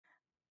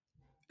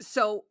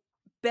So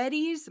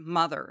Betty's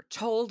mother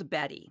told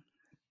Betty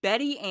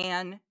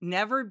Ann,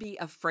 never be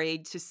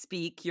afraid to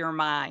speak your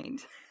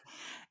mind.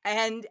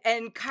 And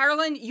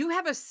Carlin, you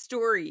have a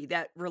story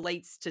that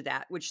relates to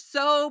that, which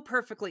so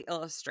perfectly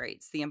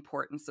illustrates the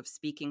importance of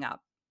speaking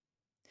up.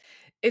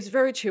 It's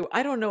very true.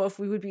 I don't know if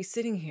we would be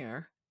sitting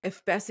here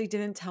if Bessie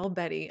didn't tell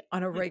Betty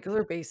on a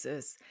regular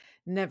basis,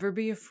 never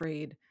be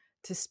afraid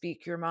to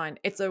speak your mind.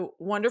 It's a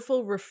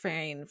wonderful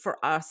refrain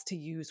for us to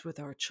use with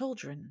our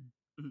children.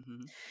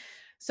 Mhm.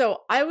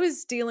 So I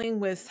was dealing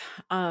with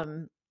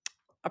um,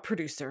 a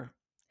producer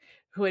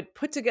who had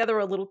put together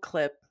a little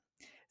clip,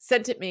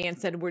 sent it me, and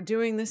said, "We're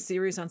doing this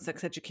series on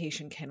sex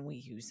education. Can we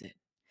use it?"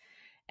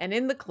 And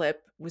in the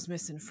clip was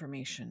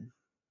misinformation.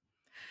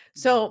 Mhm.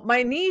 So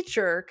my knee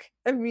jerk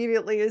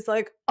immediately is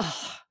like,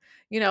 oh,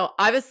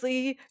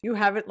 obviously you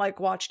haven't like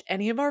watched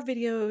any of our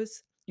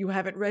videos. You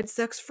haven't read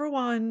Sex for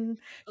One.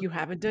 You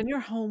haven't done your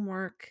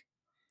homework.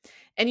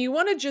 And you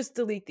want to just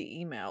delete the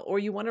email or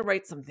you want to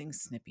write something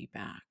snippy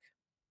back.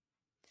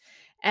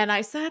 And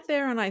I sat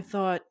there and I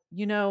thought,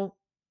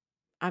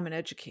 I'm an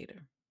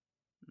educator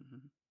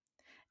Mhm.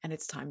 and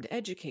it's time to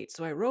educate.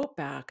 So I wrote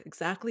back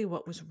exactly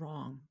what was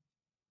wrong.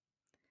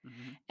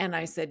 Mhm. And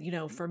I said,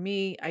 for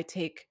me, I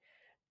take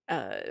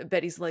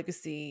Betty's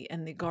legacy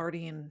and the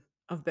guardian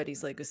of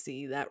Betty's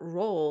legacy, that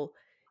role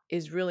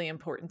is really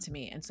important to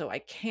me. And so I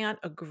can't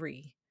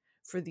agree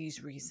for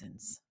these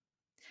reasons.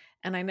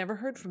 And I never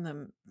heard from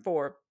them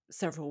for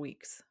several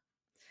weeks.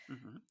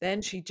 Mhm.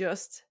 Then she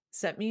just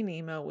sent me an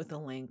email with a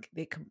link.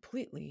 They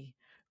completely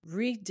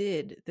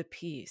redid the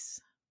piece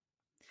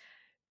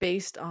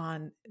based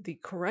on the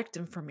correct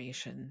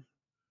information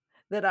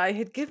that I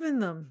had given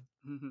them.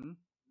 Mhm.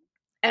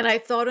 And I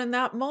thought in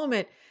that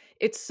moment,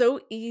 it's so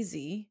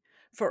easy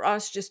for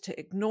us just to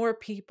ignore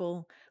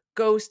people,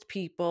 ghost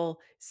people,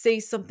 say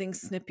something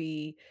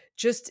snippy,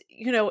 just,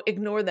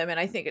 ignore them. And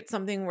I think it's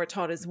something we're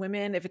taught as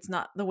women. If it's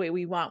not the way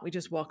we want, we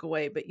just walk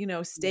away. But,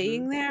 Mhm.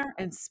 staying there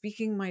and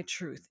speaking my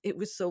truth, it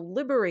was so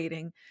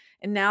liberating.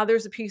 And now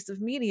there's a piece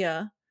of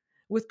media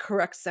with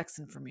correct sex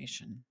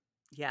information.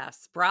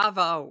 Yes,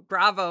 bravo,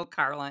 bravo,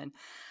 Carlin.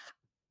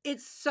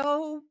 It's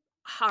so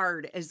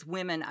hard as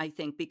women, I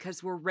think,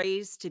 because we're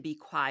raised to be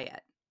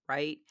quiet,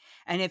 right?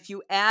 And if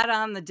you add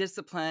on the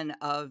discipline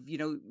of,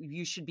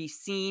 you should be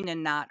seen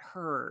and not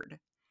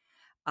heard,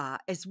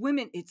 as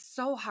women, it's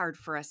so hard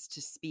for us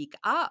to speak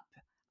up.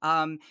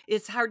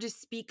 It's hard to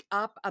speak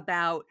up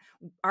about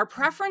our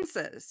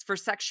preferences for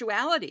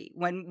sexuality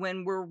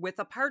when we're with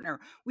a partner.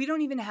 We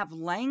don't even have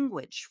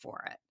language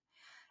for it.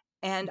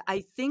 And I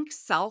think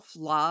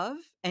self-love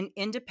and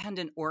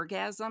independent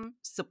orgasm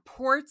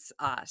supports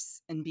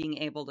us in being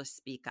able to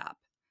speak up.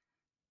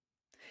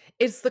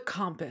 It's the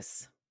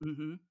compass.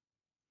 Mhm.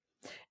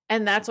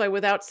 And that's why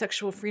without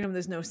sexual freedom,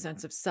 there's no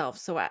sense of self.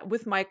 So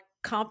with my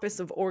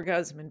compass of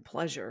orgasm and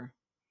pleasure,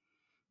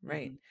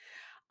 right? Mhm.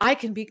 I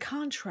can be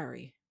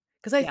contrary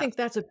because I think Yes.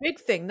 that's a big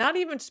thing, not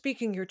even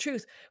speaking your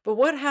truth, but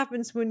what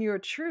happens when your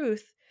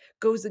truth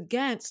goes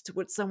against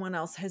what someone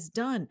else has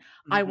done?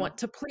 I Mhm. want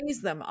to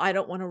please them. I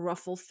don't want to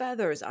ruffle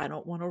feathers. I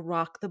don't want to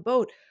rock the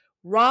boat.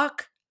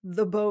 Rock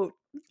the boat.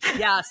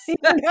 Yes. you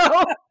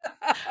know,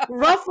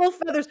 ruffle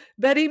feathers.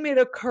 Betty made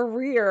a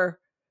career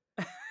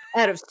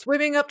out of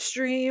swimming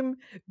upstream,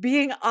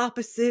 being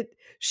opposite.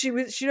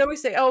 She'd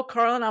always say, "Oh,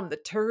 Carlin, I'm the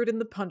turd in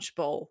the punch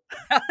bowl."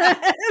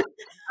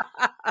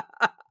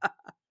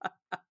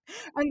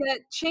 And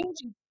that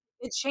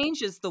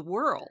changes the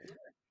world.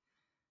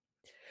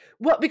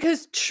 Well,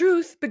 because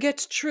truth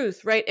begets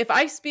truth, right? If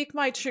I speak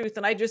my truth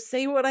and I just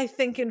say what I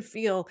think and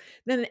feel,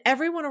 then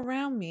everyone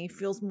around me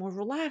feels more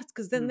relaxed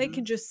because then they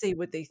can Mhm. just say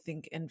what they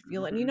think and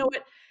feel. And you know Mhm.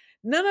 what?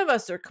 None of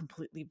us are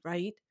completely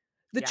right.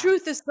 The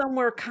truth Yes. is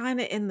somewhere kind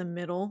of in the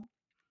middle.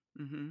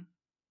 Mhm.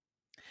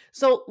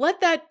 So let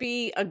that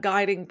be a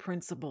guiding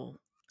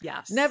principle.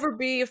 Yes. Never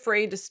be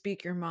afraid to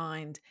speak your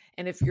mind.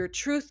 And if your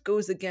truth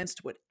goes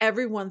against what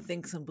everyone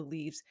thinks and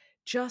believes,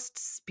 just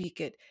speak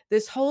it.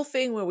 This whole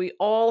thing where we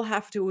all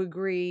have to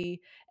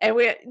agree and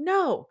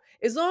no,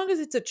 as long as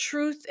it's a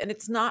truth and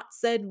it's not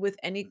said with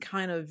any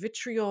kind of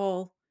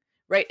vitriol,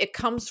 right? It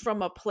comes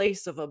from a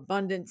place of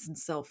abundance and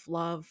self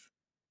love.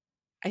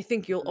 I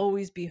think you'll Mhm.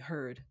 always be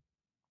heard.